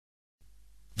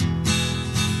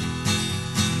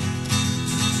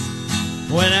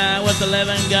When I was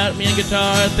 11, got me a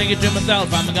guitar, thinking to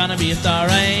myself, I'm gonna be a star.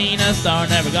 I ain't a star,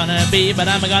 never gonna be, but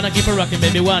I'm gonna keep a rockin',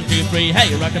 baby. 1, 2, 3, hey,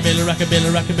 rockabilly, rockabilly,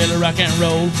 rockabilly, rock and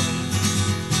roll.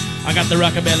 I got the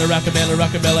rockabilly, rockabilly,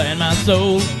 rockabilly in my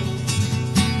soul.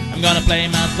 I'm gonna play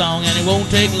my song, and it won't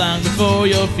take long before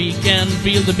your feet can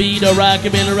feel the beat of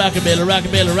rockabilly, rockabilly,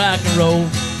 rockabilly, rock and roll.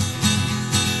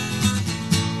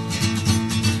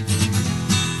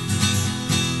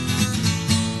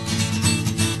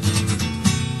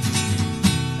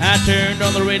 I turned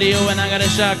on the radio and I got a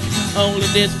shock. Only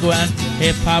disco and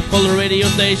hip-hop called the radio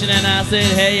station, and I said,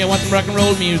 hey, I want some rock and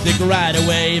roll music right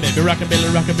away. Baby, rockabilly,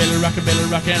 rockabilly,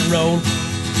 rockabilly, rock and roll.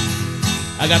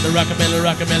 I got the rockabilly,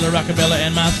 rockabilly, rockabilly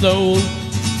in my soul.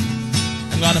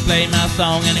 I'm gonna play my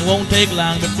song, and it won't take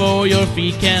long before your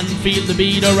feet can feel the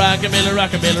beat of rockabilly,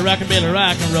 rockabilly, rockabilly,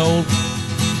 rock and roll.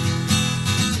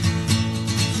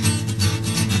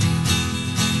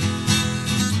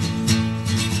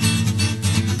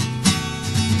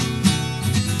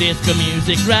 Disco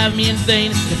music drives me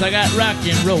insane, 'cause I got rock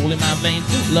and roll in my veins.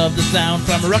 Love the sound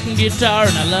from a rockin' guitar,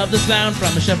 and I love the sound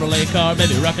from a Chevrolet car.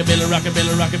 Baby, rockabilly,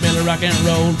 rockabilly, rockabilly, rock and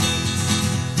roll.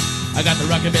 I got the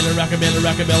rockabilly, rockabilly,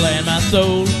 rockabilly in my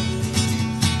soul.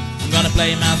 I'm gonna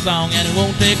play my song, and it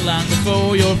won't take long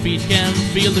before your feet can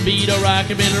feel the beat of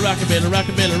rockabilly, rockabilly,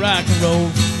 rockabilly, rock and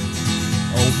roll.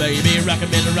 Oh baby,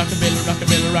 rockabilly, rockabilly,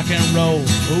 rockabilly, rock and roll.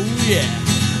 Oh yeah.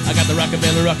 I got the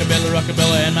rockabilly, rockabilly,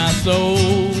 rockabilly in my soul.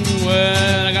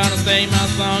 Well, I gotta say my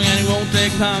song, and it won't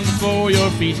take long before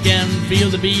your feet can feel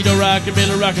the beat of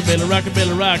rockabilly, rockabilly,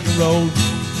 rockabilly, rock and roll.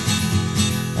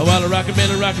 Oh, well,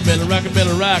 rockabilly, rockabilly,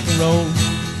 rockabilly, rock and roll.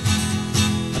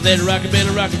 I said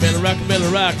rockabilly, rockabilly,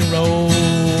 rockabilly, rock and roll.